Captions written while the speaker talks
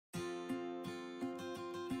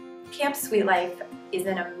Camp Sweet Life is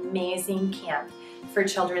an amazing camp for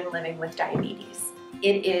children living with diabetes.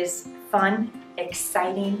 It is fun,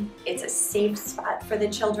 exciting, it's a safe spot for the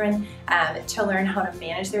children to learn how to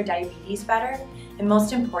manage their diabetes better, and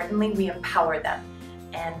most importantly, we empower them.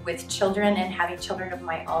 And with children and having children of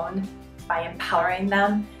my own, by empowering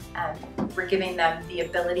them, we're giving them the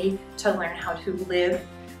ability to learn how to live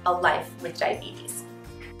a life with diabetes.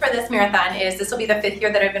 For this marathon this will be the 5th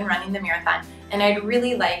year that I've been running the marathon, and I'd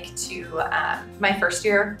really like to, my first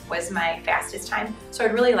year was my fastest time, so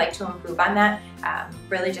I'd really like to improve on that,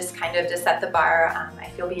 really just kind of to set the bar. I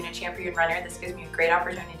feel being a champion runner, this gives me a great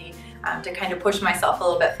opportunity to kind of push myself a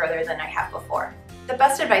little bit further than I have before. The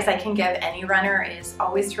best advice I can give any runner is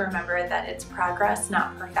always to remember that it's progress,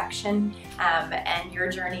 not perfection, and your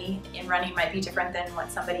journey in running might be different than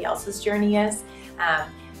what somebody else's journey is.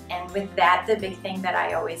 And with that, the big thing that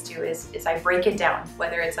I always do is I break it down,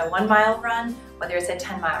 whether it's a 1-mile run, whether it's a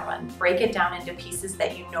 10-mile run, break it down into pieces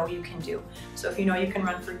that you know you can do. So if you know you can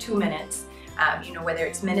run for 2 minutes, whether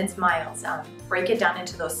it's minutes, miles, break it down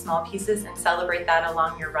into those small pieces and celebrate that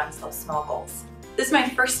along your runs, those small goals. This is my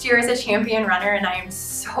first year as a champion runner, and I am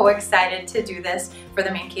so excited to do this for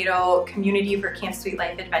the Mankato community for Camp Sweet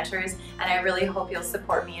Life Adventures, and I really hope you'll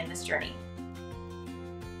support me in this journey.